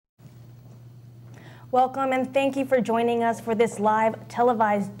Welcome and thank you for joining us for this live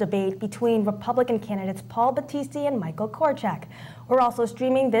televised debate between Republican candidates Paul Battisti and Michael Korchak. We're also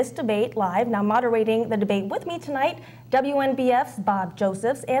streaming this debate live. Now moderating the debate with me tonight, WNBF's Bob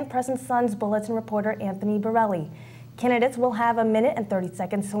Josephs and Press and Sun's Bulletin reporter Anthony Borrelli. Candidates will have 1 minute and 30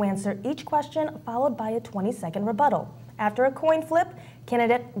 seconds to answer each question, followed by a 20-second rebuttal. After a coin flip,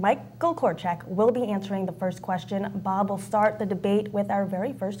 candidate Michael Korchak will be answering the first question. Bob will start the debate with our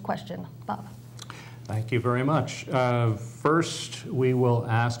very first question. Bob. Thank you very much. First, we will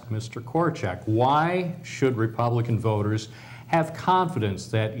ask Mr. Korchak, why should Republican voters have confidence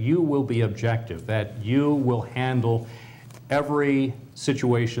that you will be objective, that you will handle every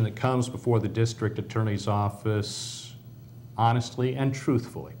situation that comes before the district attorney's office honestly and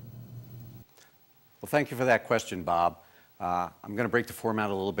truthfully? Well, thank you for that question, Bob. I'm going to break the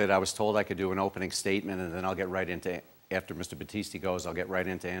format a little bit. I was told I could do an opening statement and then I'll get right into, after Mr. Battisti goes, I'll get right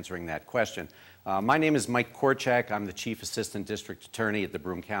into answering that question. My name is Mike Korchak. I'm the Chief Assistant District Attorney at the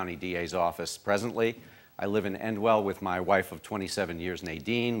Broome County DA's office presently. I live in Endwell with my wife of 27 years,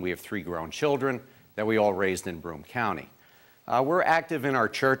 Nadine. We have 3 grown children that we all raised in Broome County. We're active in our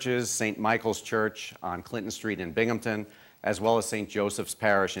churches, St. Michael's Church on Clinton Street in Binghamton, as well as St. Joseph's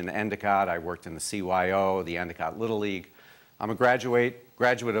Parish in Endicott. I worked in the CYO, the Endicott Little League. I'm a graduate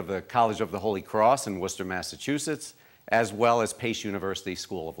of the College of the Holy Cross in Worcester, Massachusetts, as well as Pace University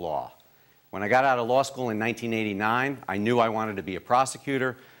School of Law. When I got out of law school in 1989, I knew I wanted to be a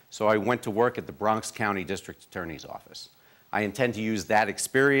prosecutor, so I went to work at the Bronx County District Attorney's Office. I intend to use that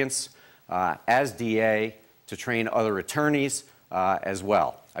experience as DA to train other attorneys as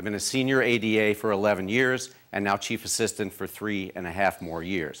well. I've been a senior ADA for 11 years and now chief assistant for 3.5 more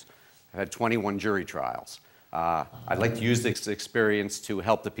years. I've had 21 jury trials. I'd like to use this experience to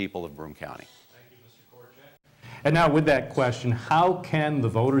help the people of Broome County. And now with that question, how can the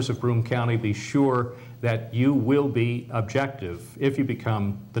voters of Broome County be sure that you will be objective if you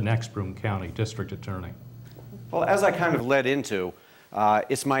become the next Broome County District Attorney? Well, as I kind of led into,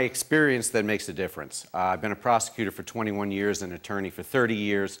 it's my experience that makes a difference. I've been a prosecutor for 21 years, an attorney for 30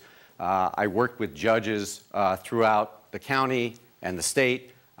 years. I worked with judges throughout the county and the state.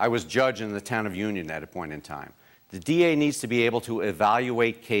 I was judge in the town of Union at a point in time. The DA needs to be able to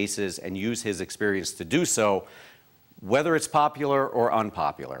evaluate cases and use his experience to do so, whether it's popular or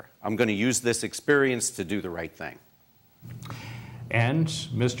unpopular. I'm going to use this experience to do the right thing. And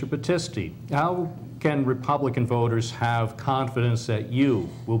Mr. Battisti, how can Republican voters have confidence that you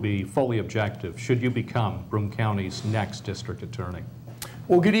will be fully objective should you become Broome County's next district attorney?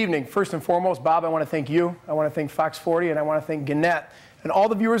 Well, good evening. First and foremost, Bob, I want to thank you. I want to thank Fox 40, and I want to thank Gannett and all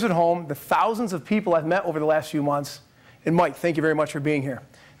the viewers at home, the thousands of people I've met over the last few months. And Mike, thank you very much for being here.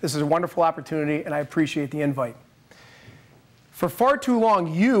 This is a wonderful opportunity, and I appreciate the invite. For far too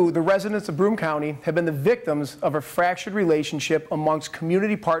long, you, the residents of Broome County, have been the victims of a fractured relationship amongst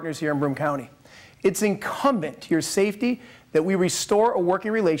community partners here in Broome County. It's incumbent to your safety that we restore a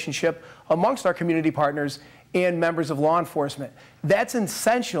working relationship amongst our community partners and members of law enforcement. That's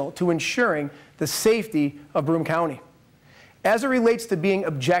essential to ensuring the safety of Broome County. As it relates to being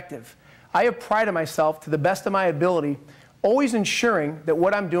objective, I have prided myself to the best of my ability, always ensuring that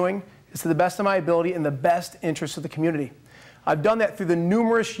what I'm doing is to the best of my ability in the best interest of the community. I've done that through the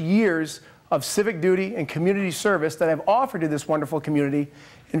numerous years of civic duty and community service that I've offered to this wonderful community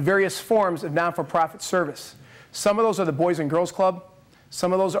in various forms of not-for-profit service. Some of those are the Boys and Girls Club.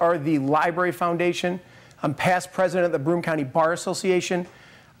 Some of those are the Library Foundation. I'm past president of the Broome County Bar Association.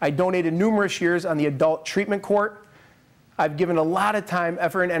 I donated numerous years on the Adult Treatment Court. I've given a lot of time,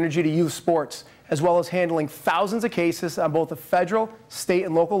 effort, and energy to youth sports, as well as handling thousands of cases on both the federal, state,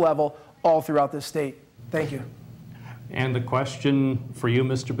 and local level all throughout this state. Thank you. And the question for you,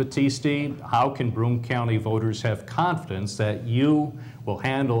 Mr. Battisti, how can Broome County voters have confidence that you will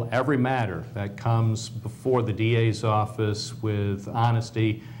handle every matter that comes before the DA's office with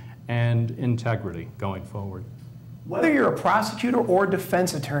honesty and integrity going forward? Whether you're a prosecutor or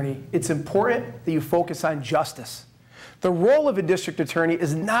defense attorney, it's important that you focus on justice. The role of a district attorney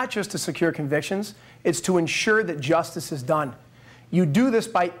is not just to secure convictions, it's to ensure that justice is done. You do this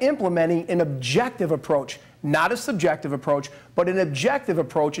by implementing an objective approach, not a subjective approach, but an objective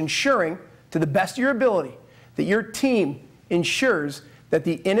approach, ensuring, to the best of your ability, that your team ensures that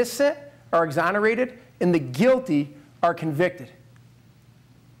the innocent are exonerated and the guilty are convicted.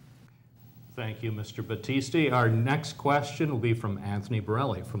 Thank you, Mr. Battisti. Our next question will be from Anthony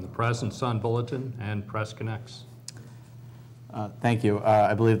Borrelli from the Press and Sun Bulletin and Pressconnects. Thank you.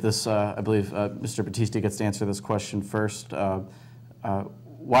 I believe Mr. Battisti gets to answer this question first.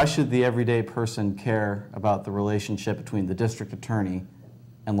 Why should the everyday person care about the relationship between the district attorney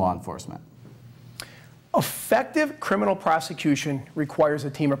and law enforcement? Effective criminal prosecution requires a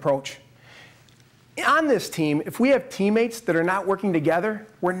team approach. On this team, if we have teammates that are not working together,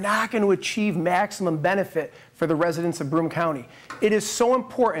 we're not going to achieve maximum benefit for the residents of Broome County. It is so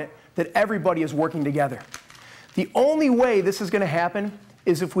important that everybody is working together. The only way this is going to happen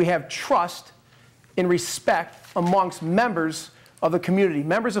is if we have trust and respect amongst members of the community,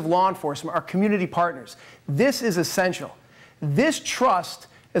 members of law enforcement, our community partners. This is essential. This trust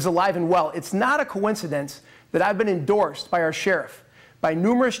is alive and well. It's not a coincidence that I've been endorsed by our sheriff, by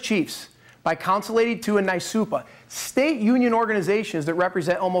numerous chiefs, by Council 82 and NYSUPA, state union organizations that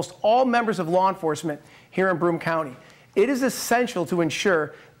represent almost all members of law enforcement here in Broome County. It is essential to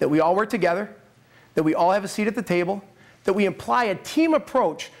ensure that we all work together, that we all have a seat at the table, that we apply a team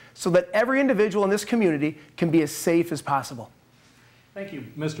approach so that every individual in this community can be as safe as possible. Thank you,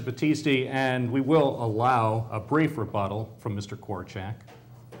 Mr. Battisti, and we will allow a brief rebuttal from Mr. Korchak.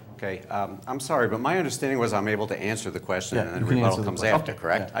 Okay, I'm sorry, but my understanding was I'm able to answer the question and then you can rebuttal answer the comes question. after,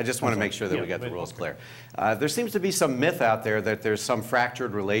 correct? Yeah. I just want to make sure that we got the rules clear. There seems to be some myth out there that there's some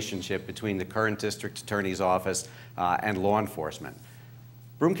fractured relationship between the current district attorney's office and law enforcement.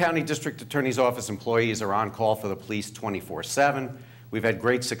 Broome County District Attorney's Office employees are on call for the police 24/7. We've had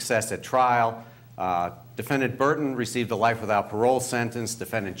great success at trial. Defendant Burton received a life without parole sentence.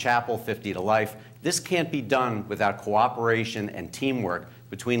 Defendant Chappell, 50 to life. This can't be done without cooperation and teamwork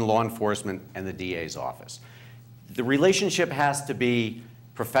between law enforcement and the DA's office. The relationship has to be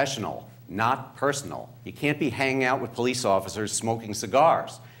professional, not personal. You can't be hanging out with police officers smoking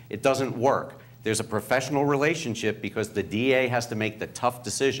cigars. It doesn't work. There's a professional relationship because the DA has to make the tough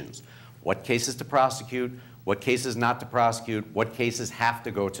decisions. What cases to prosecute, what cases not to prosecute, what cases have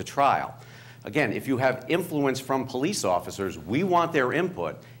to go to trial. Again, if you have influence from police officers, we want their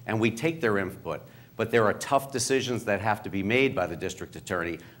input and we take their input, but there are tough decisions that have to be made by the district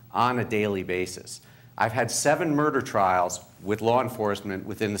attorney on a daily basis. I've had 7 murder trials with law enforcement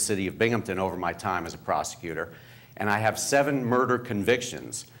within the city of Binghamton over my time as a prosecutor, and I have 7 murder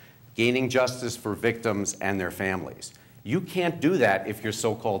convictions, gaining justice for victims and their families. You can't do that if you're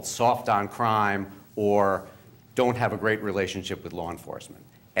so-called soft on crime or don't have a great relationship with law enforcement.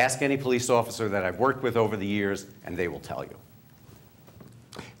 Ask any police officer that I've worked with over the years, and they will tell you.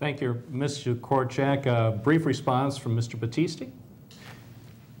 Thank you, Mr. Korchak. A brief response from Mr. Battisti.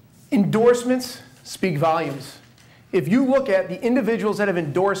 Endorsements speak volumes. If you look at the individuals that have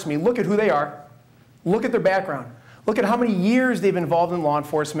endorsed me, look at who they are, look at their background, look at how many years they've been involved in law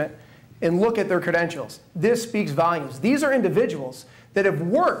enforcement, and look at their credentials. This speaks volumes. These are individuals that have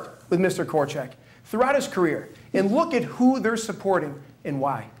worked with Mr. Korchak throughout his career, and look at who they're supporting and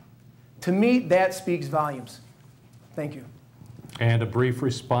why. To me, that speaks volumes. Thank you. And a brief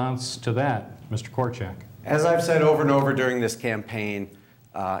response to that, Mr. Korchak. As I've said over and over during this campaign,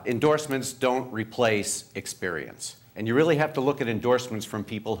 endorsements don't replace experience. And you really have to look at endorsements from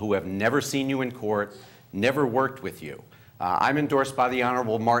people who have never seen you in court, never worked with you. I'm endorsed by the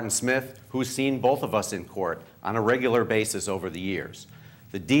Honorable Martin Smith, who's seen both of us in court on a regular basis over the years.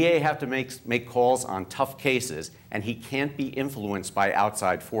 The DA have to make calls on tough cases, and he can't be influenced by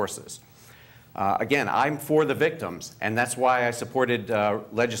outside forces. Again, I'm for the victims, and that's why I supported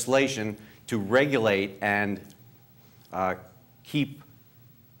legislation to regulate and keep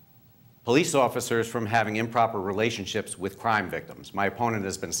police officers from having improper relationships with crime victims. My opponent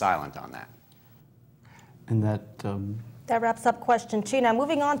has been silent on that. And that... That wraps up question 2. Now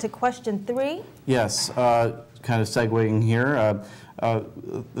moving on to question 3. Yes, kind of segueing here.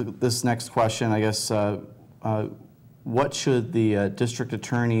 This next question, I guess, what should the district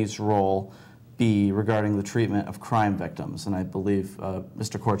attorney's role be regarding the treatment of crime victims? And I believe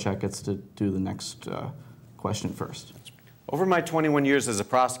Mr. Korchak gets to do the next question first. Over my 21 years as a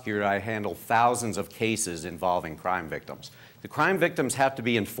prosecutor, I handle thousands of cases involving crime victims. The crime victims have to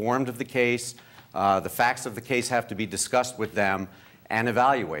be informed of the case. The facts of the case have to be discussed with them and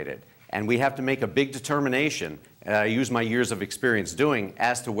evaluated. And we have to make a big determination, I use my years of experience doing,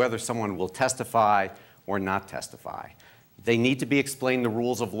 as to whether someone will testify or not testify. They need to be explained the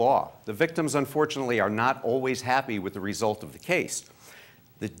rules of law. The victims, unfortunately, are not always happy with the result of the case.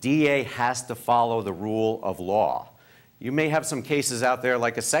 The DA has to follow the rule of law. You may have some cases out there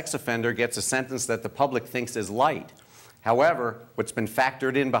like a sex offender gets a sentence that the public thinks is light. However, what's been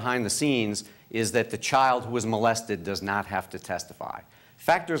factored in behind the scenes is that the child who was molested does not have to testify.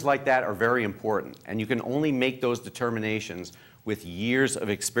 Factors like that are very important, and you can only make those determinations with years of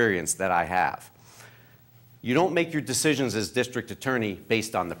experience that I have. You don't make your decisions as district attorney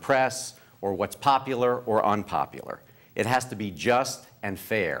based on the press or what's popular or unpopular. It has to be just and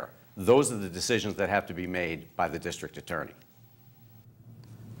fair. Those are the decisions that have to be made by the district attorney.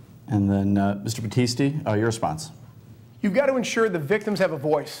 And then Mr. Battisti, your response. You've got to ensure the victims have a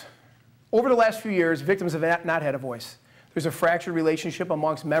voice. Over the last few years, victims have not had a voice. There's a fractured relationship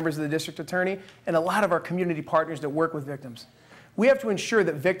amongst members of the district attorney and a lot of our community partners that work with victims. We have to ensure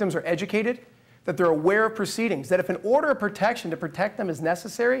that victims are educated, that they're aware of proceedings, that if an order of protection to protect them is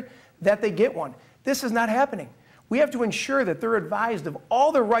necessary, that they get one. This is not happening. We have to ensure that they're advised of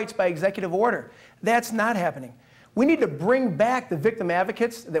all their rights by executive order. That's not happening. We need to bring back the victim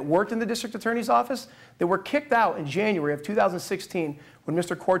advocates that worked in the district attorney's office that were kicked out in January of 2016 when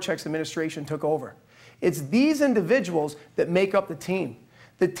Mr. Korchak's administration took over. It's these individuals that make up the team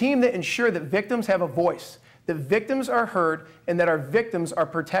that ensure that victims have a voice, that victims are heard, and that our victims are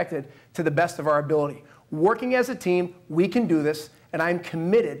protected to the best of our ability. Working as a team, we can do this, and I'm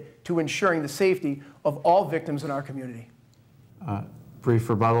committed to ensuring the safety of all victims in our community. Brief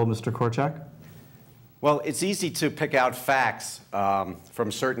rebuttal, Mr. Korchak. Well, it's easy to pick out facts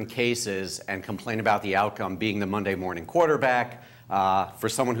from certain cases and complain about the outcome being the Monday morning quarterback for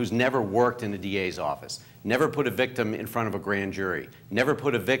someone who's never worked in the DA's office, never put a victim in front of a grand jury, never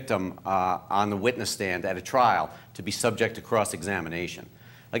put a victim on the witness stand at a trial to be subject to cross-examination.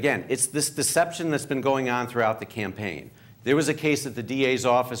 Again, it's this deception that's been going on throughout the campaign. There was a case at the DA's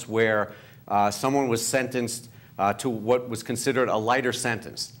office where someone was sentenced to what was considered a lighter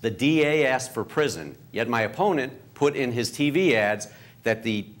sentence. The DA asked for prison, yet my opponent put in his TV ads that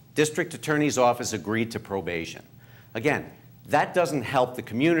the district attorney's office agreed to probation. Again, that doesn't help the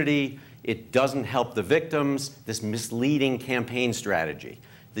community. It doesn't help the victims, this misleading campaign strategy.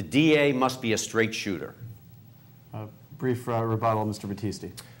 The DA must be a straight shooter. Brief rebuttal, Mr.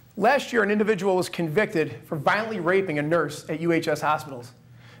 Battisti. Last year, an individual was convicted for violently raping a nurse at UHS hospitals.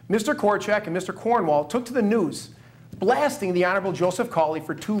 Mr. Korchak and Mr. Cornwall took to the news, blasting the Honorable Joseph Cawley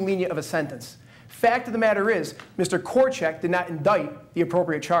for too lenient of a sentence. Fact of the matter is, Mr. Korchak did not indict the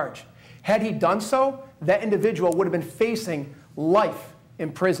appropriate charge. Had he done so, that individual would have been facing life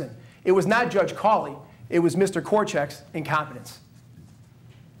in prison. It was not Judge Cawley, it was Mr. Korchak's incompetence.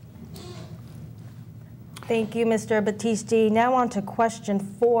 Thank you, Mr. Battisti. Now on to question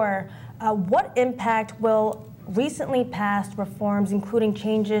 4. What impact will recently passed reforms, including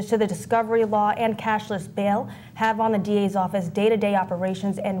changes to the discovery law and cashless bail, have on the DA's office day-to-day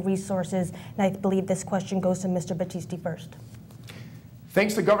operations and resources? And I believe this question goes to Mr. Battisti first.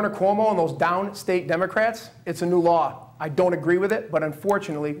 Thanks to Governor Cuomo and those downstate Democrats, it's a new law. I don't agree with it, but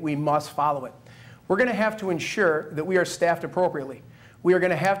unfortunately, we must follow it. We're going to have to ensure that we are staffed appropriately. We are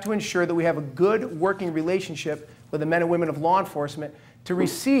going to have to ensure that we have a good working relationship with the men and women of law enforcement to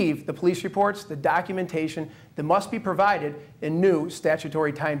receive the police reports, the documentation that must be provided in new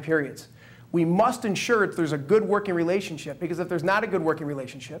statutory time periods. We must ensure that there's a good working relationship, because if there's not a good working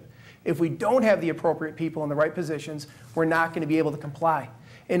relationship, if we don't have the appropriate people in the right positions, we're not going to be able to comply.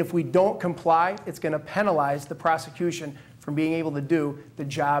 And if we don't comply, it's going to penalize the prosecution from being able to do the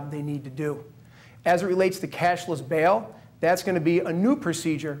job they need to do. As it relates to cashless bail, that's going to be a new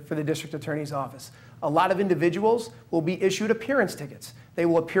procedure for the district attorney's office. A lot of individuals will be issued appearance tickets. They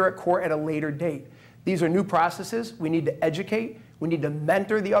will appear at court at a later date. These are new processes. We need to educate. We need to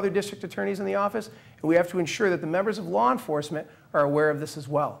mentor the other district attorneys in the office. And we have to ensure that the members of law enforcement are aware of this as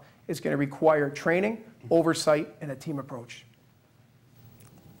well. It's going to require training, oversight, and a team approach.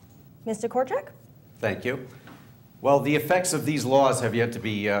 Mr. Korchak? Thank you. Well, the effects of these laws have yet to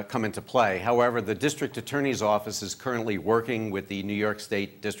be come into play. However, the District Attorney's Office is currently working with the New York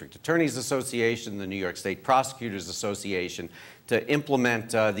State District Attorneys Association, the New York State Prosecutors Association, to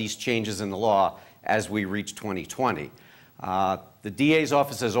implement these changes in the law as we reach 2020. The DA's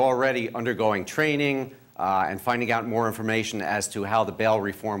office is already undergoing training and finding out more information as to how the bail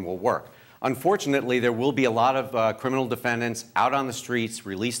reform will work. Unfortunately, there will be a lot of criminal defendants out on the streets,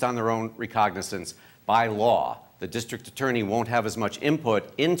 released on their own recognizance by law. The district attorney won't have as much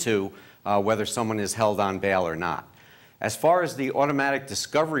input into whether someone is held on bail or not. As far as the automatic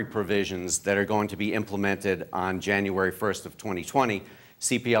discovery provisions that are going to be implemented on January 1st of 2020,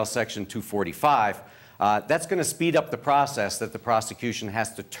 CPL Section 245, that's going to speed up the process that the prosecution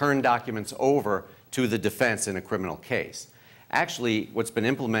has to turn documents over to the defense in a criminal case. Actually, what's been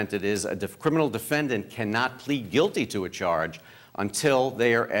implemented is a criminal defendant cannot plead guilty to a charge until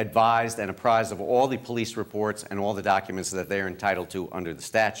they are advised and apprised of all the police reports and all the documents that they are entitled to under the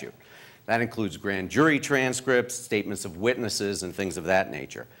statute. That includes grand jury transcripts, statements of witnesses, and things of that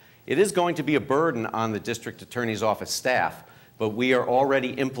nature. It is going to be a burden on the district attorney's office staff, but we are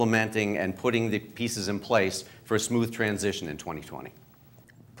already implementing and putting the pieces in place for a smooth transition in 2020.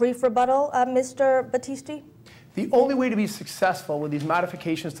 Brief rebuttal, Mr. Battisti? The only way to be successful with these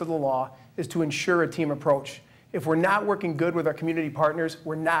modifications to the law is to ensure a team approach. If we're not working good with our community partners,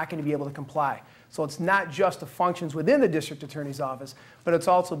 we're not going to be able to comply. So it's not just the functions within the district attorney's office, but it's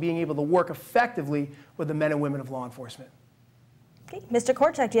also being able to work effectively with the men and women of law enforcement. Okay. Mr.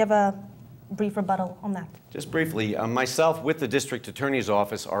 Korchak, do you have a brief rebuttal on that? Just briefly, myself with the district attorney's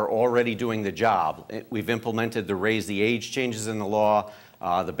office are already doing the job. We've implemented the raise the age changes in the law,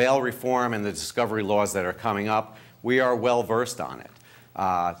 the bail reform, and the discovery laws that are coming up. We are well versed on it.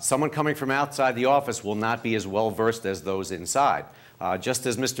 Someone coming from outside the office will not be as well versed as those inside. Just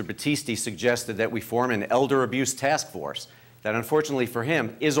as Mr. Battisti suggested that we form an elder abuse task force that unfortunately for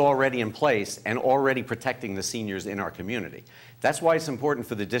him is already in place and already protecting the seniors in our community. That's why it's important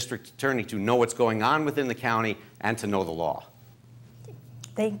for the district attorney to know what's going on within the county and to know the law.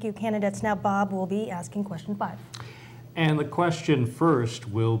 Thank you, candidates. Now Bob will be asking question 5. And the question first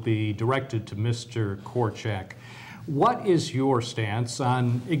will be directed to Mr. Korchak. What is your stance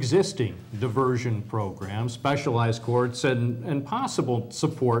on existing diversion programs, specialized courts, and possible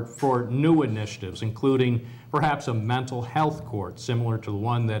support for new initiatives, including perhaps a mental health court similar to the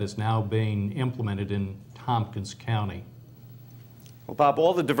one that is now being implemented in Tompkins County? Well, Bob,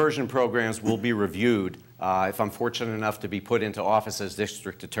 all the diversion programs will be reviewed if I'm fortunate enough to be put into office as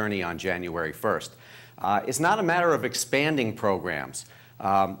district attorney on January 1st. It's not a matter of expanding programs.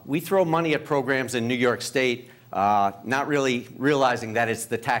 We throw money at programs in New York State not really realizing that it's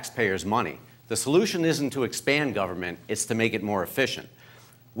the taxpayers' money. The solution isn't to expand government, it's to make it more efficient.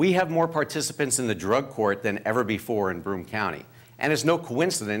 We have more participants in the drug court than ever before in Broome County. And it's no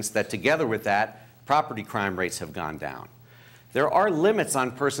coincidence that together with that, property crime rates have gone down. There are limits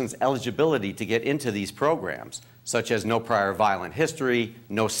on persons' eligibility to get into these programs, such as no prior violent history,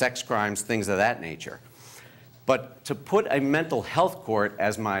 no sex crimes, things of that nature. But to put a mental health court,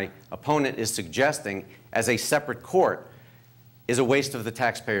 as my opponent is suggesting, as a separate court is a waste of the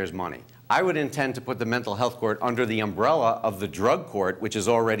taxpayers' money. I would intend to put the mental health court under the umbrella of the drug court, which is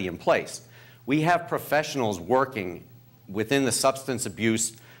already in place. We have professionals working within the substance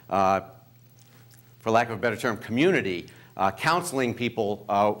abuse, for lack of a better term, community, counseling people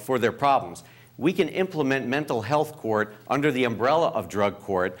for their problems. We can implement mental health court under the umbrella of drug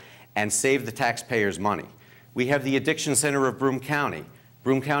court and save the taxpayers' money. We have the Addiction Center of Broome County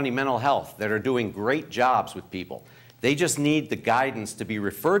Mental Health, that are doing great jobs with people. They just need the guidance to be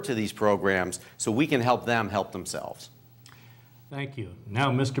referred to these programs so we can help them help themselves. Thank you.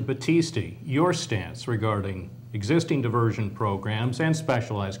 Now, Mr. Battisti, your stance regarding existing diversion programs and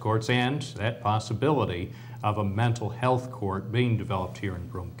specialized courts and that possibility of a mental health court being developed here in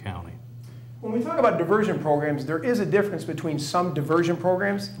Broome County. When we talk about diversion programs, there is a difference between some diversion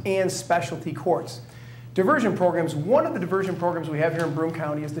programs and specialty courts. Diversion programs, one of the diversion programs we have here in Broome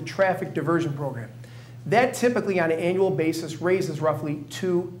County is the traffic diversion program. That typically on an annual basis raises roughly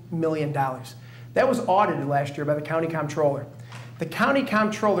 $2 million. That was audited last year by the county comptroller. The county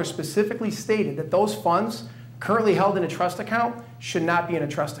comptroller specifically stated that those funds currently held in a trust account should not be in a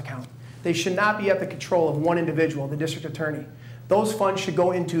trust account. They should not be at the control of one individual, the district attorney. Those funds should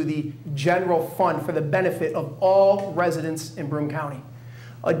go into the general fund for the benefit of all residents in Broome County.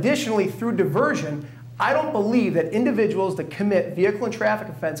 Additionally, through diversion, I don't believe that individuals that commit vehicle and traffic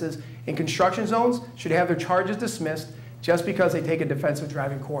offenses in construction zones should have their charges dismissed just because they take a defensive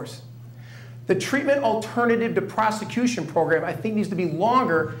driving course. The treatment alternative to prosecution program, I think, needs to be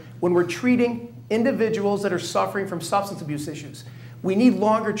longer when we're treating individuals that are suffering from substance abuse issues. We need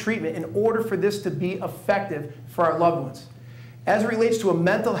longer treatment in order for this to be effective for our loved ones. As it relates to a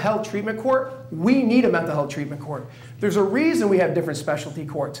mental health treatment court, we need a mental health treatment court. There's a reason we have different specialty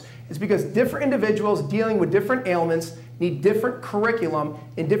courts. It's because different individuals dealing with different ailments need different curriculum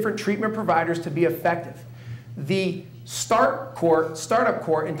and different treatment providers to be effective. The startup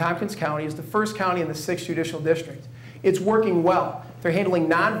court in Tompkins County is the first county in the 6th Judicial District. It's working well. They're handling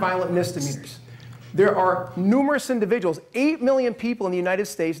nonviolent misdemeanors. There are numerous individuals, 8 million people in the United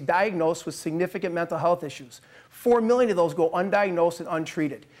States diagnosed with significant mental health issues. 4 million of those go undiagnosed and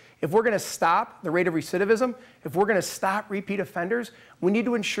untreated. If we're going to stop the rate of recidivism, if we're going to stop repeat offenders, we need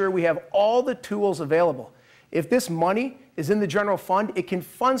to ensure we have all the tools available. If this money is in the general fund, it can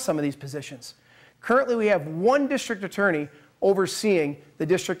fund some of these positions. Currently, we have one district attorney overseeing the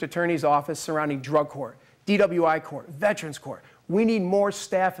district attorney's office surrounding drug court, DWI court, veterans court. We need more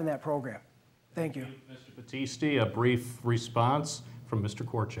staff in that program. Thank you. Mr. Battisti, a brief response from Mr.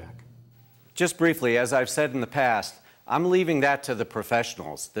 Korchak. Just briefly, as I've said in the past, I'm leaving that to the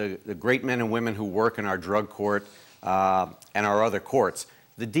professionals, the great men and women who work in our drug court and our other courts.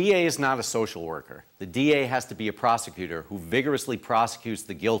 The DA is not a social worker. The DA has to be a prosecutor who vigorously prosecutes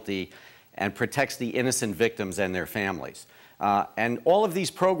the guilty and protects the innocent victims and their families. And all of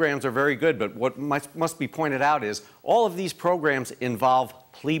these programs are very good, but what must be pointed out is all of these programs involve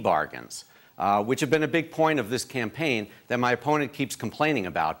plea bargains, which have been a big point of this campaign that my opponent keeps complaining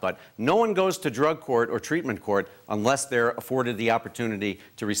about. But no one goes to drug court or treatment court unless they're afforded the opportunity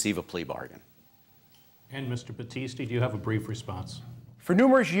to receive a plea bargain. And Mr. Battisti, do you have a brief response? For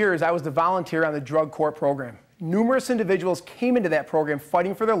numerous years, I was the volunteer on the drug court program. Numerous individuals came into that program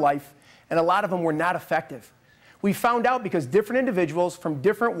fighting for their life, and a lot of them were not effective. We found out because different individuals from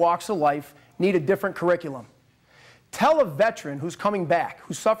different walks of life need a different curriculum. Tell a veteran who's coming back,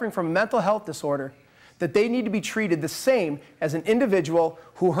 who's suffering from a mental health disorder, that they need to be treated the same as an individual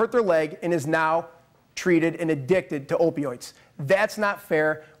who hurt their leg and is now treated and addicted to opioids. That's not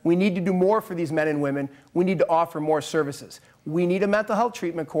fair. We need to do more for these men and women. We need to offer more services. We need a mental health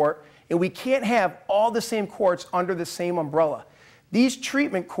treatment court, and we can't have all the same courts under the same umbrella. These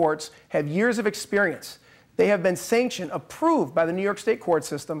treatment courts have years of experience. They have been sanctioned, approved by the New York State court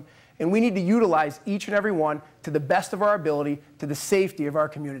system, and we need to utilize each and every one to the best of our ability, to the safety of our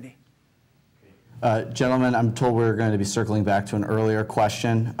community. Gentlemen, I'm told we're going to be circling back to an earlier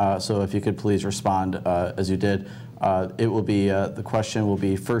question, so if you could please respond as you did. It will be, the question will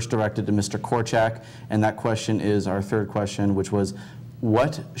be first directed to Mr. Korchak, and that question is our third question, which was,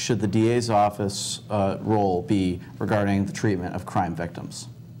 what should the DA's office role be regarding the treatment of crime victims?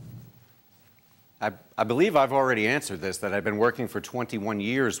 I believe I've already answered this, that I've been working for 21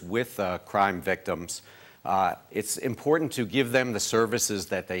 years with crime victims. It's important to give them the services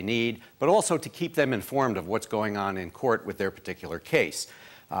that they need, but also to keep them informed of what's going on in court with their particular case.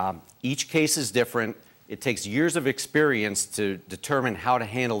 Each case is different. It takes years of experience to determine how to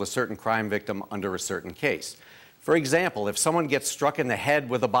handle a certain crime victim under a certain case. For example, if someone gets struck in the head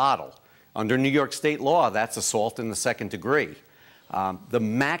with a bottle, under New York State law, that's assault in the second degree. The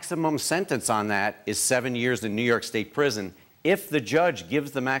maximum sentence on that is 7 years in New York State prison if the judge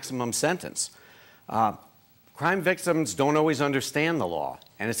gives the maximum sentence. Crime victims don't always understand the law,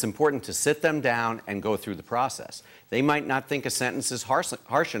 and it's important to sit them down and go through the process. They might not think a sentence is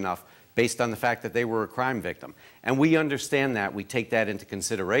harsh enough based on the fact that they were a crime victim. And we understand that. We take that into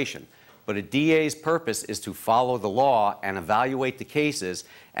consideration. But a DA's purpose is to follow the law and evaluate the cases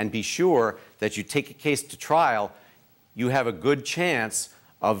and be sure that you take a case to trial, you have a good chance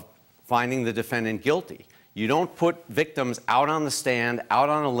of finding the defendant guilty. You don't put victims out on the stand, out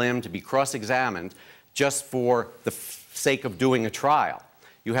on a limb to be cross-examined just for the sake of doing a trial.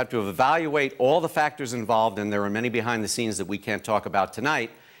 You have to evaluate all the factors involved, and there are many behind the scenes that we can't talk about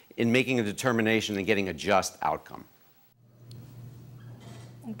tonight, in making a determination and getting a just outcome.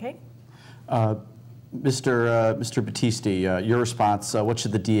 Okay. Mr. Battisti, your response, what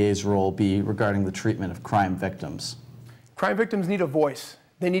should the DA's role be regarding the treatment of crime victims? Crime victims need a voice.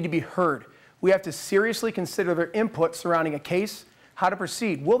 They need to be heard. We have to seriously consider their input surrounding a case, how to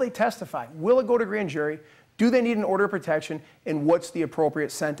proceed. Will they testify? Will it go to grand jury? Do they need an order of protection? And what's the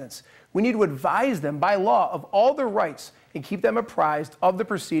appropriate sentence? We need to advise them by law of all their rights and keep them apprised of the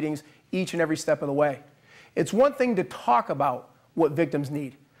proceedings each and every step of the way. It's one thing to talk about what victims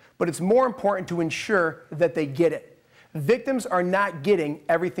need, but it's more important to ensure that they get it. Victims are not getting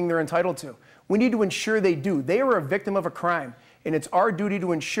everything they're entitled to. We need to ensure they do. They are a victim of a crime, and it's our duty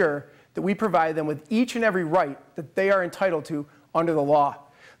to ensure that we provide them with each and every right that they are entitled to under the law.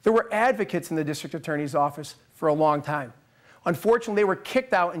 There were advocates in the district attorney's office for a long time. Unfortunately, they were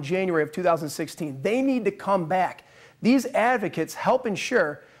kicked out in January of 2016. They need to come back. These advocates help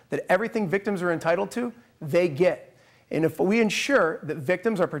ensure that everything victims are entitled to, they get. And if we ensure that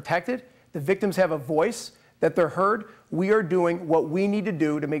victims are protected, the victims have a voice, that they're heard, we are doing what we need to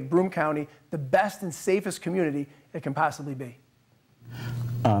do to make Broome County the best and safest community it can possibly be.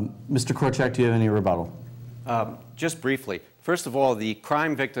 Mr. Korchak, do you have any rebuttal? Just briefly. First of all, the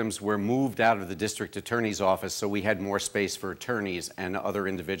crime victims were moved out of the district attorney's office, so we had more space for attorneys and other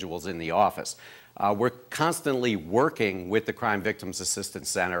individuals in the office. We're constantly working with the Crime Victims Assistance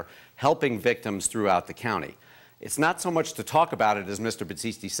Center, helping victims throughout the county. It's not so much to talk about it, as Mr.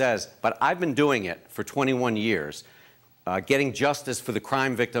 Battisti says, but I've been doing it for 21 years, getting justice for the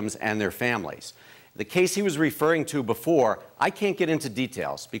crime victims and their families. The case he was referring to before, I can't get into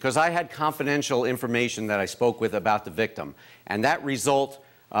details because I had confidential information that I spoke with about the victim, and that result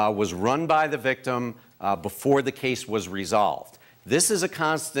was run by the victim before the case was resolved. This is a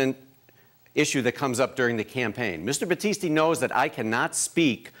constant issue that comes up during the campaign. Mr. Battisti knows that I cannot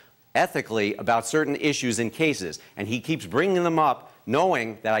speak ethically about certain issues in cases, and he keeps bringing them up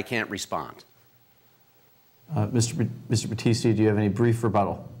knowing that I can't respond. Mr. Battisti, do you have any brief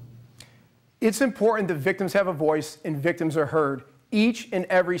rebuttal? It's important that victims have a voice and victims are heard each and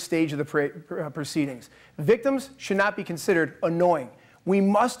every stage of the proceedings. Victims should not be considered annoying. We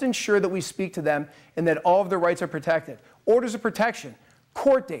must ensure that we speak to them and that all of their rights are protected. Orders of protection,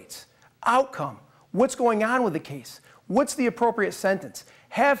 court dates, outcome, what's going on with the case, what's the appropriate sentence.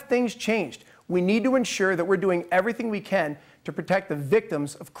 Have things changed? We need to ensure that we're doing everything we can to protect the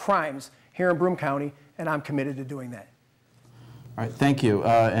victims of crimes here in Broome County, and I'm committed to doing that. All right, thank you.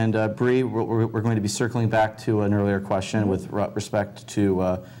 Bree, we're going to be circling back to an earlier question with respect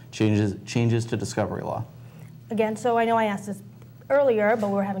to changes to discovery law. Again, so I know I asked this earlier, but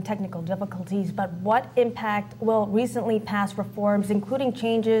we're having technical difficulties, but what impact will recently passed reforms, including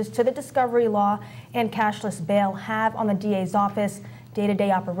changes to the discovery law and cashless bail, have on the DA's office,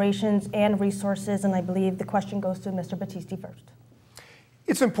 day-to-day operations and resources? And I believe the question goes to Mr. Battisti first.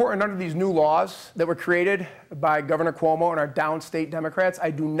 It's important under these new laws that were created by Governor Cuomo and our downstate Democrats.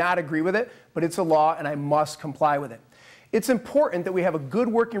 I do not agree with it, but it's a law and I must comply with it. It's important that we have a good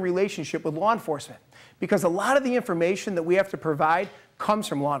working relationship with law enforcement because a lot of the information that we have to provide comes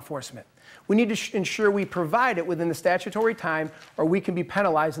from law enforcement. We need to ensure we provide it within the statutory time or we can be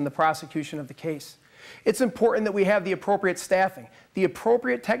penalized in the prosecution of the case. It's important that we have the appropriate staffing, the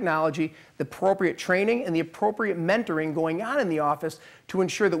appropriate technology, the appropriate training, and the appropriate mentoring going on in the office to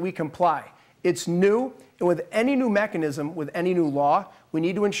ensure that we comply. It's new, and with any new mechanism, with any new law, we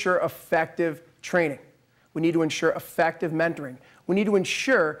need to ensure effective training. We need to ensure effective mentoring. We need to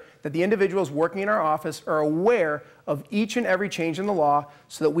ensure that the individuals working in our office are aware of each and every change in the law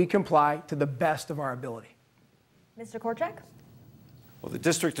so that we comply to the best of our ability. Mr. Korchak? Well, the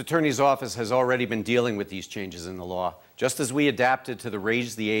District Attorney's Office has already been dealing with these changes in the law. Just as we adapted to the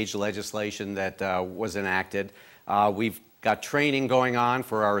Raise the Age legislation that was enacted, we've got training going on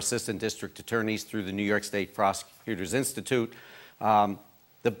for our assistant district attorneys through the New York State Prosecutors Institute.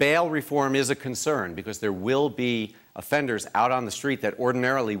 The bail reform is a concern because there will be offenders out on the street that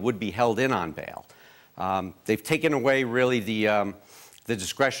ordinarily would be held in on bail. They've taken away really the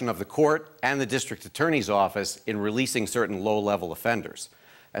discretion of the court and the district attorney's office in releasing certain low-level offenders.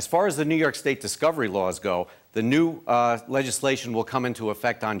 As far as the New York State discovery laws go, the new legislation will come into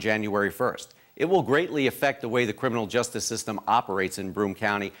effect on January 1st. It will greatly affect the way the criminal justice system operates in Broome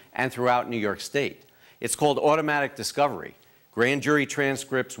County and throughout New York State. It's called automatic discovery. Grand jury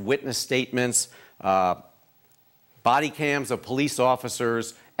transcripts, witness statements, body cams of police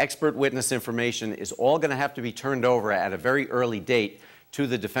officers, expert witness information is all going to have to be turned over at a very early date to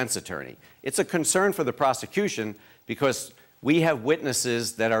the defense attorney. It's a concern for the prosecution because we have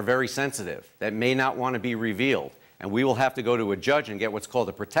witnesses that are very sensitive, that may not want to be revealed, and we will have to go to a judge and get what's called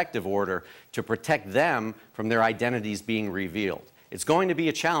a protective order to protect them from their identities being revealed. It's going to be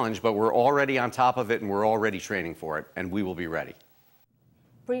a challenge, but we're already on top of it and we're already training for it, and we will be ready.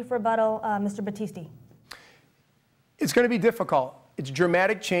 Brief rebuttal, Mr. Battisti. It's going to be difficult. It's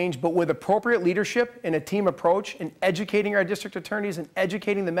dramatic change, but with appropriate leadership and a team approach and educating our district attorneys and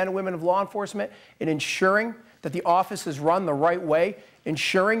educating the men and women of law enforcement and ensuring that the office is run the right way,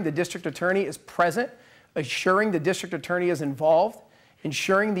 ensuring the district attorney is present, ensuring the district attorney is involved,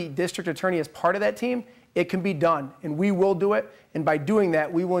 ensuring the district attorney is part of that team, it can be done, and we will do it. And by doing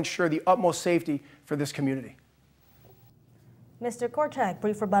that, we will ensure the utmost safety for this community. Mr. Korchak,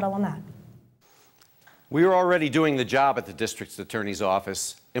 brief rebuttal on that. We are already doing the job at the district attorney's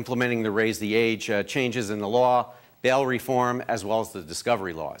office, implementing the Raise the Age changes in the law, bail reform, as well as the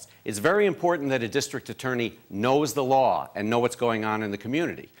discovery laws. It's very important that a district attorney knows the law and know what's going on in the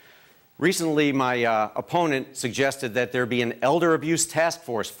community. Recently, my opponent suggested that there be an elder abuse task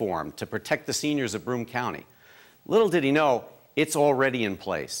force formed to protect the seniors of Broome County. Little did he know, it's already in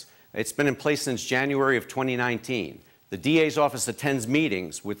place. It's been in place since January of 2019. The DA's office attends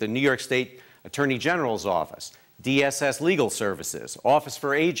meetings with the New York State Attorney General's office, DSS Legal Services, Office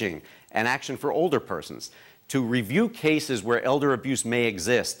for Aging, and Action for Older Persons to review cases where elder abuse may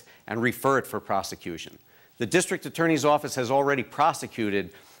exist and refer it for prosecution. The district attorney's office has already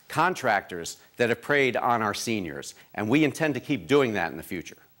prosecuted contractors that have preyed on our seniors, and we intend to keep doing that in the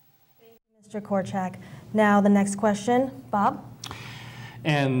future. Thank you, Mr. Korchak. Now the next question, Bob.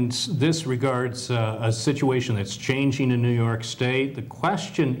 And this regards a situation that's changing in New York State. The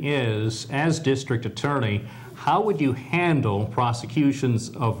question is, as district attorney, how would you handle prosecutions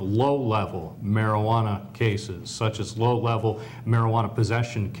of low-level marijuana cases, such as low-level marijuana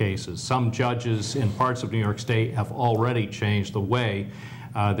possession cases? Some judges in parts of New York State have already changed the way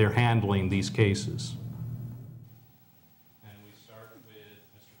they're handling these cases. And we start with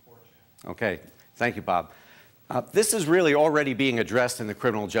Mr. Korchak. Okay, thank you, Bob. This is really already being addressed in the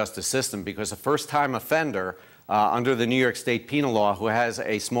criminal justice system because a first-time offender under the New York State penal law who has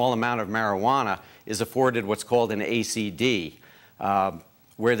a small amount of marijuana is afforded what's called an ACD.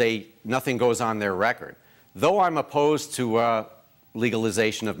 where nothing goes on their record. Though I'm opposed to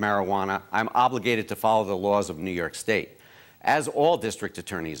legalization of marijuana, I'm obligated to follow the laws of New York State, as all district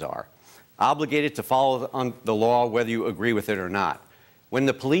attorneys are, obligated to follow the law whether you agree with it or not. When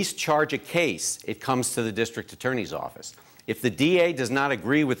the police charge a case, it comes to the district attorney's office. If the DA does not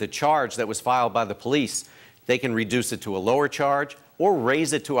agree with the charge that was filed by the police, they can reduce it to a lower charge or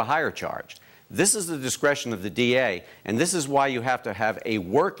raise it to a higher charge. This is the discretion of the DA, and this is why you have to have a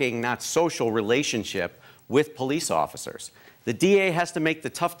working, not social relationship with police officers. The DA has to make the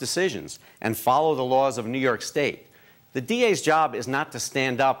tough decisions and follow the laws of New York State. The DA's job is not to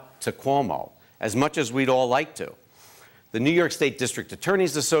stand up to Cuomo, as much as we'd all like to. The New York State District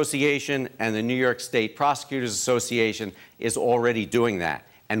Attorneys Association and the New York State Prosecutors Association is already doing that,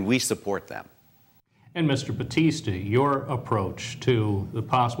 and we support them. And Mr. Battisti, your approach to the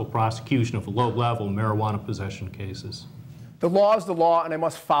possible prosecution of low-level marijuana possession cases? The law is the law, and I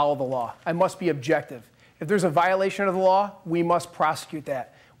must follow the law. I must be objective. If there's a violation of the law, we must prosecute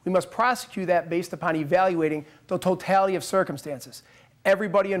that. We must prosecute that based upon evaluating the totality of circumstances.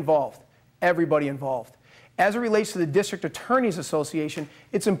 Everybody involved. Everybody involved. As it relates to the District Attorneys Association,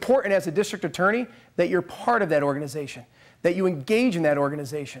 it's important as a district attorney that you're part of that organization, that you engage in that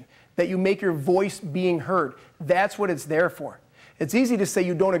organization, that you make your voice being heard. That's what it's there for. It's easy to say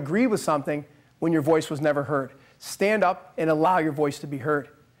you don't agree with something when your voice was never heard. Stand up and allow your voice to be heard.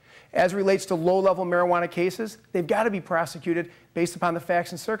 As it relates to low-level marijuana cases, they've got to be prosecuted based upon the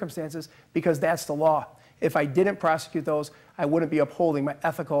facts and circumstances because that's the law. If I didn't prosecute those, I wouldn't be upholding my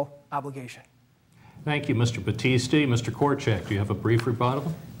ethical obligation. Thank you, Mr. Battisti. Mr. Korchak, do you have a brief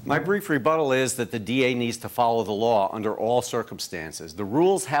rebuttal? My brief rebuttal is that the DA needs to follow the law under all circumstances. The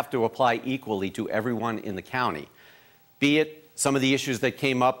rules have to apply equally to everyone in the county, be it some of the issues that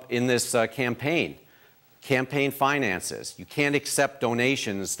came up in this campaign finances. You can't accept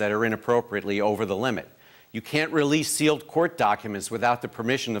donations that are inappropriately over the limit. You can't release sealed court documents without the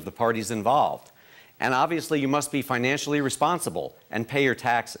permission of the parties involved. And obviously, you must be financially responsible and pay your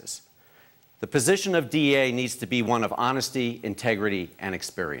taxes. The position of DA needs to be one of honesty, integrity, and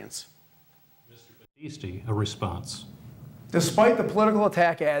experience. Mr. Battisti, a response. Despite the political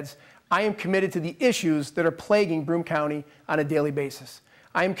attack ads, I am committed to the issues that are plaguing Broome County on a daily basis.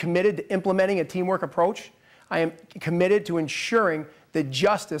 I am committed to implementing a teamwork approach. I am committed to ensuring that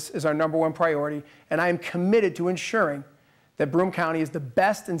justice is our #1 priority, and I am committed to ensuring that Broome County is the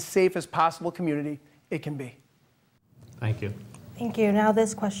best and safest possible community it can be. Thank you. Thank you. Now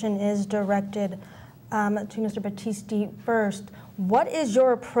this question is directed to Mr. Battisti first. What is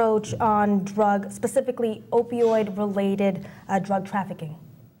your approach on specifically opioid-related drug trafficking?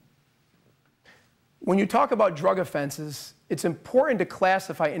 When you talk about drug offenses, it's important to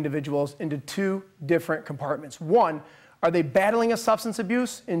classify individuals into 2 different compartments. 1, are they battling a substance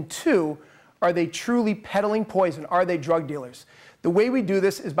abuse? And 2, are they truly peddling poison? Are they drug dealers? The way we do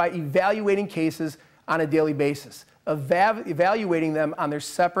this is by evaluating cases on a daily basis, evaluating them on their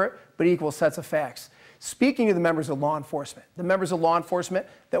separate but equal sets of facts. Speaking to the members of law enforcement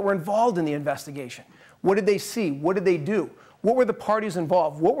that were involved in the investigation. What did they see? What did they do? What were the parties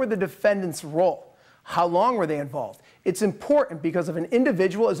involved? What were the defendants' role? How long were they involved? It's important because if an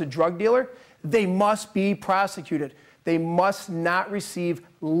individual is a drug dealer, they must be prosecuted. They must not receive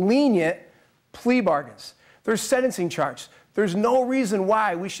lenient plea bargains. There's sentencing charges. There's no reason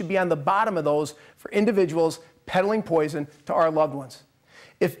why we should be on the bottom of those for individuals peddling poison to our loved ones.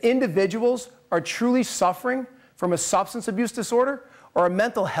 If individuals are truly suffering from a substance abuse disorder or a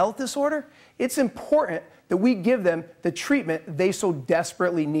mental health disorder, it's important that we give them the treatment they so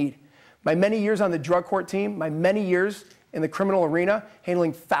desperately need. My many years on the drug court team, my many years in the criminal arena,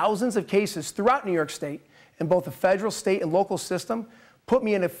 handling thousands of cases throughout New York State in both the federal, state, and local system, put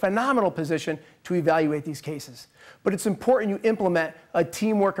me in a phenomenal position to evaluate these cases. But it's important you implement a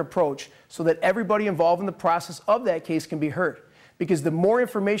teamwork approach so that everybody involved in the process of that case can be heard. Because the more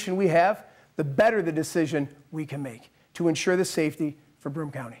information we have, the better the decision we can make to ensure the safety for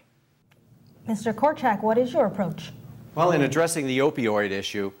Broome County. Mr. Korchak, what is your approach? Well, in addressing the opioid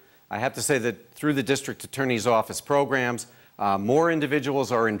issue, I have to say that through the District Attorney's Office programs, more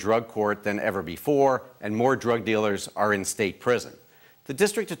individuals are in drug court than ever before, and more drug dealers are in state prison. The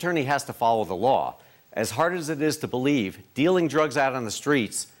district attorney has to follow the law. As hard as it is to believe, dealing drugs out on the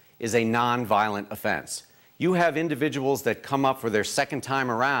streets is a non-violent offense. You have individuals that come up for their second time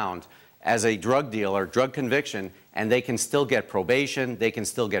around as a drug dealer, drug conviction, and they can still get probation, they can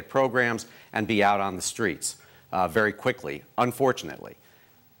still get programs, and be out on the streets very quickly, unfortunately.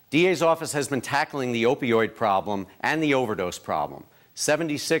 DA's office has been tackling the opioid problem and the overdose problem.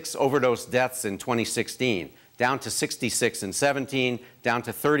 76 overdose deaths in 2016, down to 66 in 17, down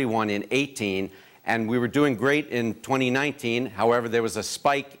to 31 in 18, and we were doing great in 2019. However, there was a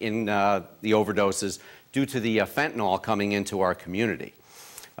spike in the overdoses due to the fentanyl coming into our community.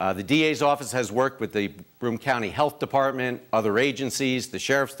 The DA's office has worked with the Broome County Health Department, other agencies, the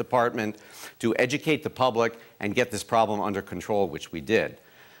Sheriff's Department to educate the public and get this problem under control, which we did.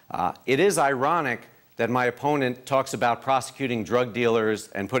 It is ironic that my opponent talks about prosecuting drug dealers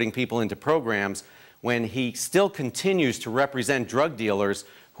and putting people into programs when he still continues to represent drug dealers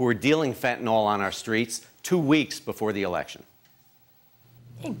who are dealing fentanyl on our streets 2 weeks before the election.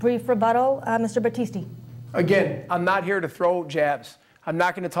 A brief rebuttal, Mr. Battisti. Again, I'm not here to throw jabs. I'm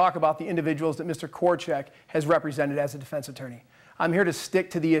not going to talk about the individuals that Mr. Korchak has represented as a defense attorney. I'm here to stick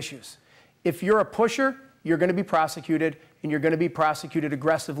to the issues. If you're a pusher, you're going to be prosecuted, and you're going to be prosecuted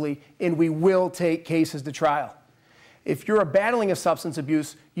aggressively, and we will take cases to trial. If you're battling a substance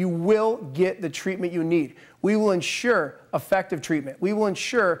abuse, you will get the treatment you need. We will ensure effective treatment. We will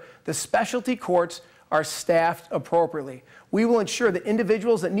ensure the specialty courts are staffed appropriately. We will ensure that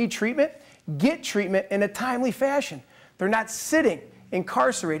individuals that need treatment get treatment in a timely fashion. They're not sitting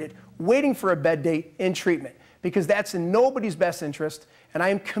incarcerated, waiting for a bed date in treatment, because that's in nobody's best interest, and I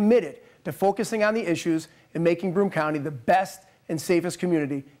am committed to focusing on the issues and making Broome County the best and safest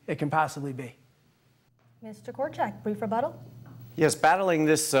community it can possibly be. Mr. Korchak, brief rebuttal. Yes, battling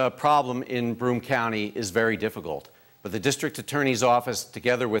this problem in Broome County is very difficult, but the District Attorney's Office,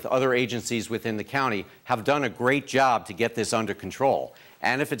 together with other agencies within the county, have done a great job to get this under control.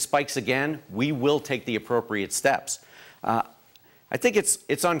 And if it spikes again, we will take the appropriate steps. I think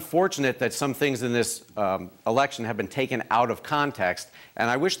it's unfortunate that some things in this election have been taken out of context,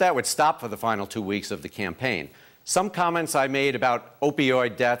 and I wish that would stop for the final 2 weeks of the campaign. Some comments I made about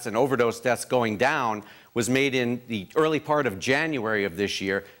opioid deaths and overdose deaths going down was made in the early part of January of this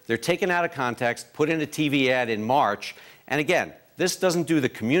year. They're taken out of context, put in a TV ad in March, and again, this doesn't do the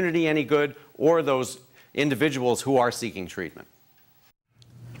community any good or those individuals who are seeking treatment.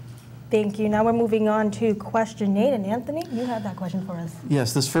 Thank you. Now we're moving on to question 8. And Anthony, you have that question for us.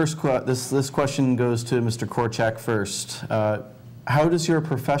 Yes, this question goes to Mr. Korchak first. How does your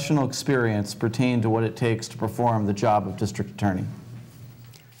professional experience pertain to what it takes to perform the job of district attorney?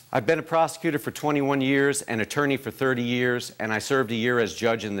 I've been a prosecutor for 21 years, an attorney for 30 years, and I served a year as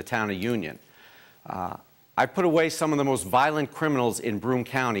judge in the town of Union. I put away some of the most violent criminals in Broome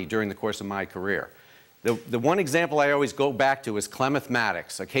County during the course of my career. The one example I always go back to is Clemeth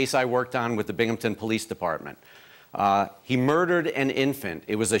Maddox, a case I worked on with the Binghamton Police Department. He murdered an infant.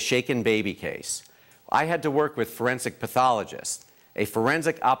 It was a shaken baby case. I had to work with forensic pathologists, a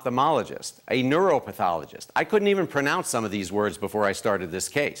forensic ophthalmologist, a neuropathologist. I couldn't even pronounce some of these words before I started this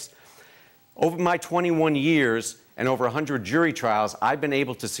case. Over my 21 years and over 100 jury trials, I've been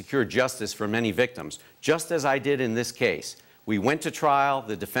able to secure justice for many victims, just as I did in this case. We went to trial,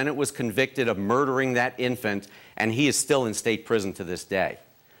 the defendant was convicted of murdering that infant, and he is still in state prison to this day.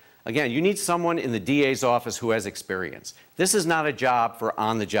 Again, you need someone in the DA's office who has experience. This is not a job for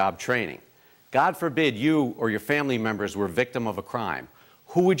on-the-job training. God forbid you or your family members were a victim of a crime.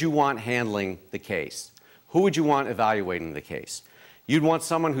 Who would you want handling the case? Who would you want evaluating the case? You'd want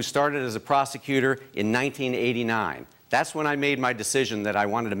someone who started as a prosecutor in 1989. That's when I made my decision that I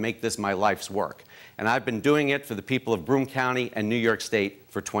wanted to make this my life's work. And I've been doing it for the people of Broome County and New York State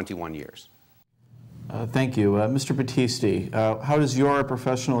for 21 years. Thank you. Mr. Battisti, how does your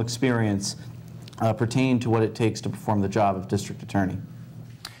professional experience pertain to what it takes to perform the job of district attorney?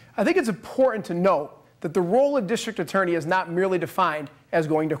 I think it's important to note that the role of district attorney is not merely defined as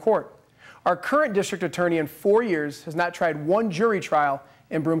going to court. Our current district attorney in 4 years has not tried one jury trial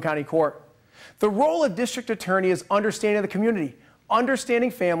in Broome County Court. The role of district attorney is understanding the community, understanding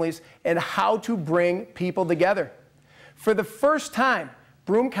families, and how to bring people together. For the first time,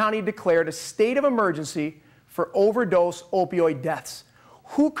 Broome County declared a state of emergency for overdose opioid deaths.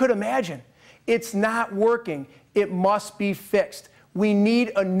 Who could imagine? It's not working. It must be fixed. We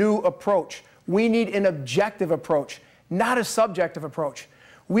need a new approach. We need an objective approach, not a subjective approach.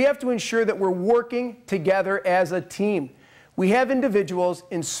 We have to ensure that we're working together as a team. We have individuals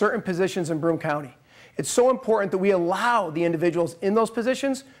in certain positions in Broome County. It's so important that we allow the individuals in those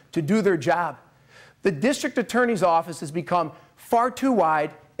positions to do their job. The district attorney's office has become far too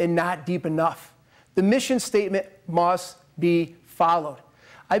wide and not deep enough. The mission statement must be followed.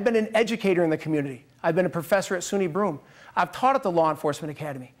 I've been an educator in the community. I've been a professor at SUNY Broome. I've taught at the Law Enforcement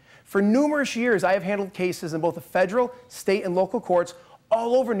Academy. For numerous years, I have handled cases in both the federal, state, and local courts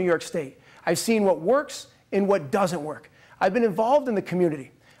all over New York State. I've seen what works and what doesn't work. I've been involved in the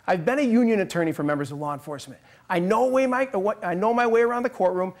community. I've been a union attorney for members of law enforcement. I know my way around the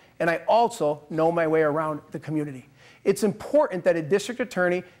courtroom, and I also know my way around the community. It's important that a district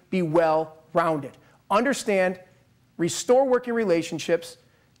attorney be well-rounded, understand, restore working relationships,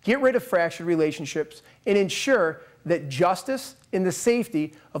 get rid of fractured relationships, and ensure that justice and the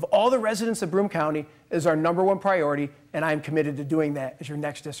safety of all the residents of Broome County is our #1 priority, and I'm committed to doing that as your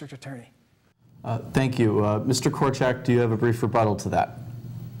next district attorney. Thank you. Mr. Korchak, do you have a brief rebuttal to that?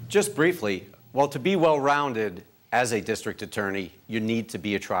 Just briefly, well, to be well-rounded as a district attorney, you need to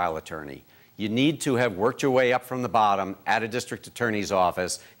be a trial attorney. You need to have worked your way up from the bottom at a district attorney's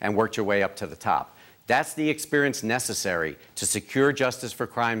office and worked your way up to the top. That's the experience necessary to secure justice for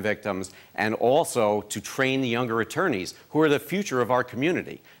crime victims and also to train the younger attorneys who are the future of our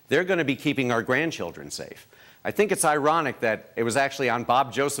community. They're going to be keeping our grandchildren safe. I think it's ironic that it was actually on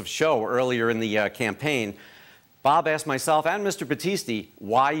Bob Joseph's show earlier in the campaign. Bob asked myself and Mr. Battisti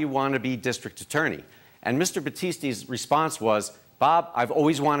why you want to be district attorney. And Mr. Battisti's response was, Bob, I've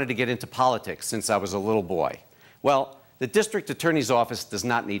always wanted to get into politics since I was a little boy. Well, the district attorney's office does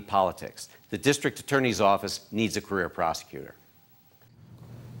not need politics. The district attorney's office needs a career prosecutor.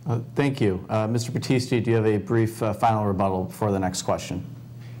 Thank you. Mr. Battisti, do you have a brief final rebuttal before the next question?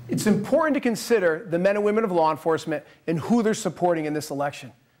 It's important to consider the men and women of law enforcement and who they're supporting in this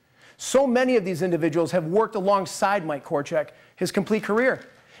election. So many of these individuals have worked alongside Mike Korchak his complete career,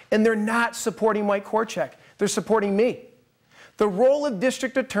 and they're not supporting Mike Korchak. They're supporting me. The role of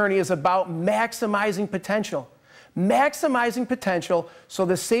district attorney is about maximizing potential. Maximizing potential so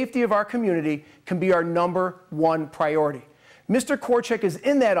the safety of our community can be our #1 priority. Mr. Korchak is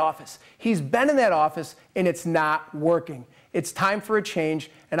in that office. He's been in that office, and it's not working. It's time for a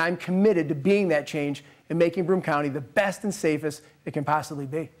change, and I'm committed to being that change and making Broome County the best and safest it can possibly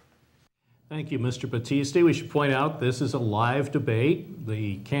be. Thank you, Mr. Battisti. We should point out this is a live debate.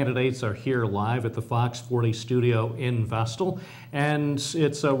 The candidates are here live at the Fox 40 studio in Vestal, and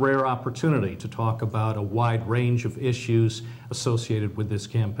it's a rare opportunity to talk about a wide range of issues associated with this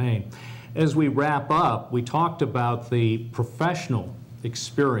campaign. As we wrap up, we talked about the professional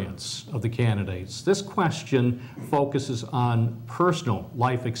experience of the candidates. This question focuses on personal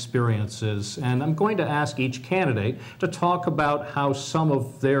life experiences, and I'm going to ask each candidate to talk about how some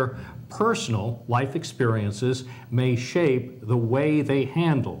of their personal life experiences may shape the way they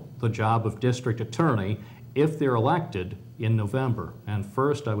handle the job of district attorney if they're elected in November. And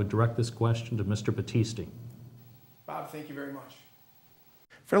first, I would direct this question to Mr. Battisti. Bob, thank you very much.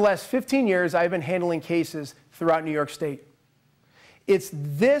 For the last 15 years, I've been handling cases throughout New York State. It's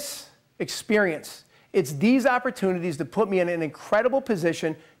this experience, it's these opportunities that put me in an incredible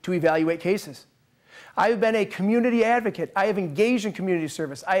position to evaluate cases. I have been a community advocate. I have engaged in community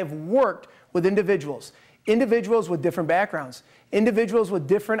service. I have worked with individuals with different backgrounds, individuals with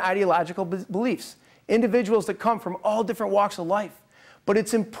different ideological beliefs, individuals that come from all different walks of life. But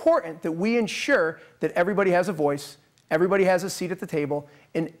it's important that we ensure that everybody has a voice, everybody has a seat at the table,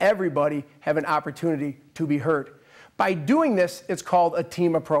 and everybody have an opportunity to be heard. By doing this, it's called a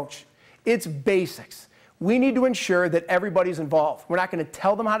team approach. It's basics. We need to ensure that everybody's involved. We're not going to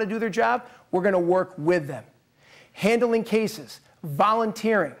tell them how to do their job. We're going to work with them. Handling cases,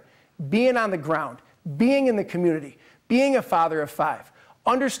 volunteering, being on the ground, being in the community, being a father of 5,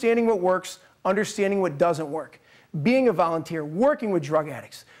 understanding what works, understanding what doesn't work, being a volunteer, working with drug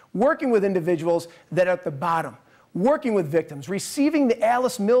addicts, working with individuals that are at the bottom, working with victims, receiving the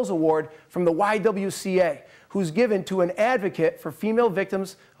Alice Mills Award from the YWCA, who's given to an advocate for female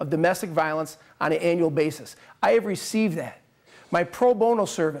victims of domestic violence on an annual basis. I have received that. My pro bono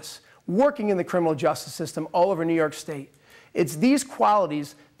service, working in the criminal justice system all over New York State. It's these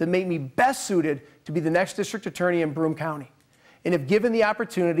qualities that make me best suited to be the next district attorney in Broome County. And if given the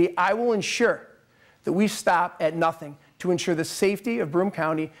opportunity, I will ensure that we stop at nothing to ensure the safety of Broome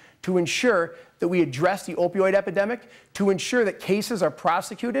County, to ensure that we address the opioid epidemic, to ensure that cases are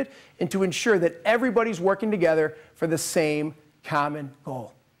prosecuted, and to ensure that everybody's working together for the same common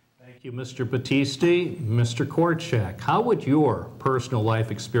goal. Thank you, Mr. Battisti. Mr. Korchak, how would your personal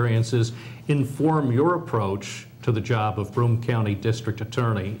life experiences inform your approach to the job of Broome County District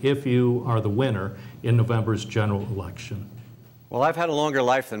Attorney if you are the winner in November's general election? Well, I've had a longer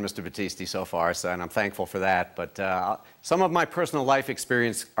life than Mr. Battisti so far, and I'm thankful for that. But some of my personal life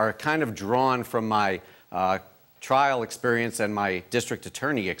experience are kind of drawn from my trial experience and my district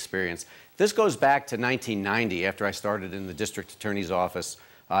attorney experience. This goes back to 1990, after I started in the district attorney's office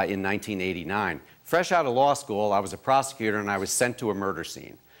in 1989. Fresh out of law school, I was a prosecutor and I was sent to a murder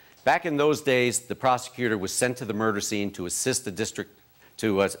scene. Back in those days, the prosecutor was sent to the murder scene to assist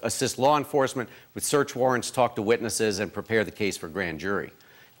assist law enforcement with search warrants, talk to witnesses, and prepare the case for grand jury.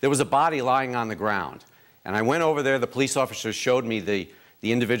 there was a body lying on the ground. And I went over there, the police officers showed me the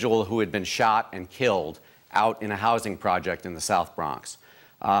individual who had been shot and killed out in a housing project in the South Bronx.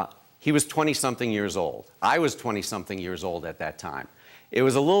 He was 20-something years old. I was 20-something years old at that time. It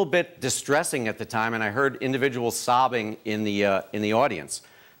was a little bit distressing at the time, and I heard individuals sobbing in the audience,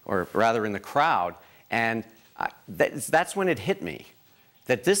 or rather in the crowd, and that's when it hit me,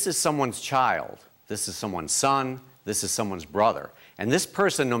 that this is someone's child, this is someone's son, this is someone's brother. And this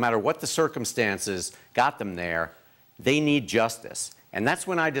person, no matter what the circumstances got them there, they need justice. And that's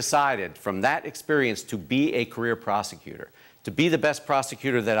when I decided, from that experience, to be a career prosecutor, to be the best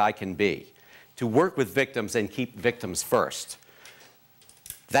prosecutor that I can be, to work with victims and keep victims first.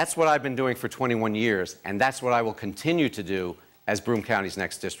 That's what I've been doing for 21 years, and that's what I will continue to do as Broome County's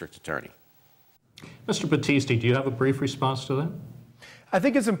next district attorney. Mr. Battisti, do you have a brief response to that? I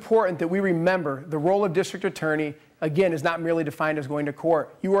think it's important that we remember the role of district attorney, again, is not merely defined as going to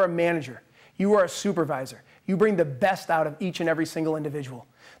court. You are a manager. You are a supervisor. You bring the best out of each and every single individual.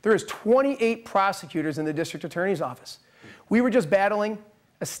 There is 28 prosecutors in the district attorney's office. We were just battling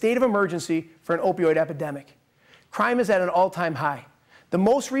a state of emergency for an opioid epidemic. Crime is at an all-time high. The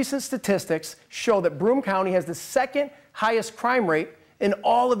most recent statistics show that Broome County has the second highest crime rate in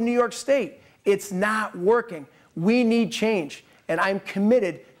all of New York State. It's not working. We need change, and I'm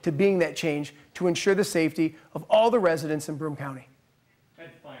committed to being that change to ensure the safety of all the residents in Broome County. And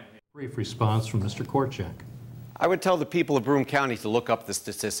finally, a brief response from Mr. Korchak. I would tell the people of Broome County to look up the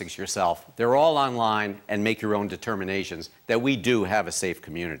statistics yourself. They're all online, and make your own determinations that we do have a safe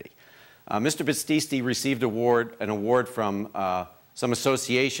community. Mr. Battisti received an award from some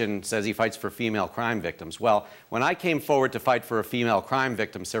association, says he fights for female crime victims. Well, when I came forward to fight for a female crime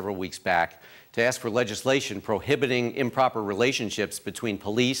victim several weeks back to ask for legislation prohibiting improper relationships between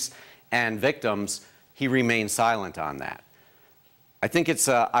police and victims, he remained silent on that. I think it's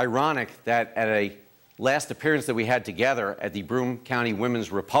ironic that at a last appearance that we had together at the Broome County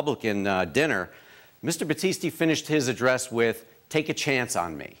Women's Republican dinner, Mr. Battisti finished his address with, "Take a chance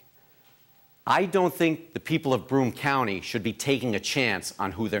on me." I don't think the people of Broome County should be taking a chance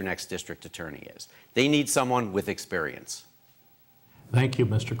on who their next district attorney is. They need someone with experience. Thank you,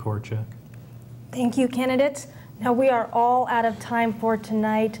 Mr. Korchak. Thank you, candidates. Now we are all out of time for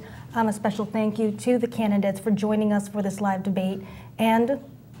tonight. A special thank you to the candidates for joining us for this live debate. And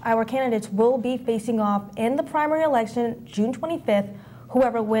our candidates will be facing off in the primary election June 25th.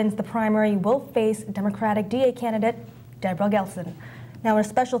 Whoever wins the primary will face Democratic DA candidate Deborah Gelson. Now a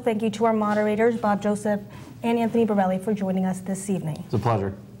special thank you to our moderators, Bob Joseph and Anthony Borrelli, for joining us this evening. It's a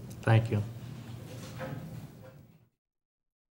pleasure. Thank you.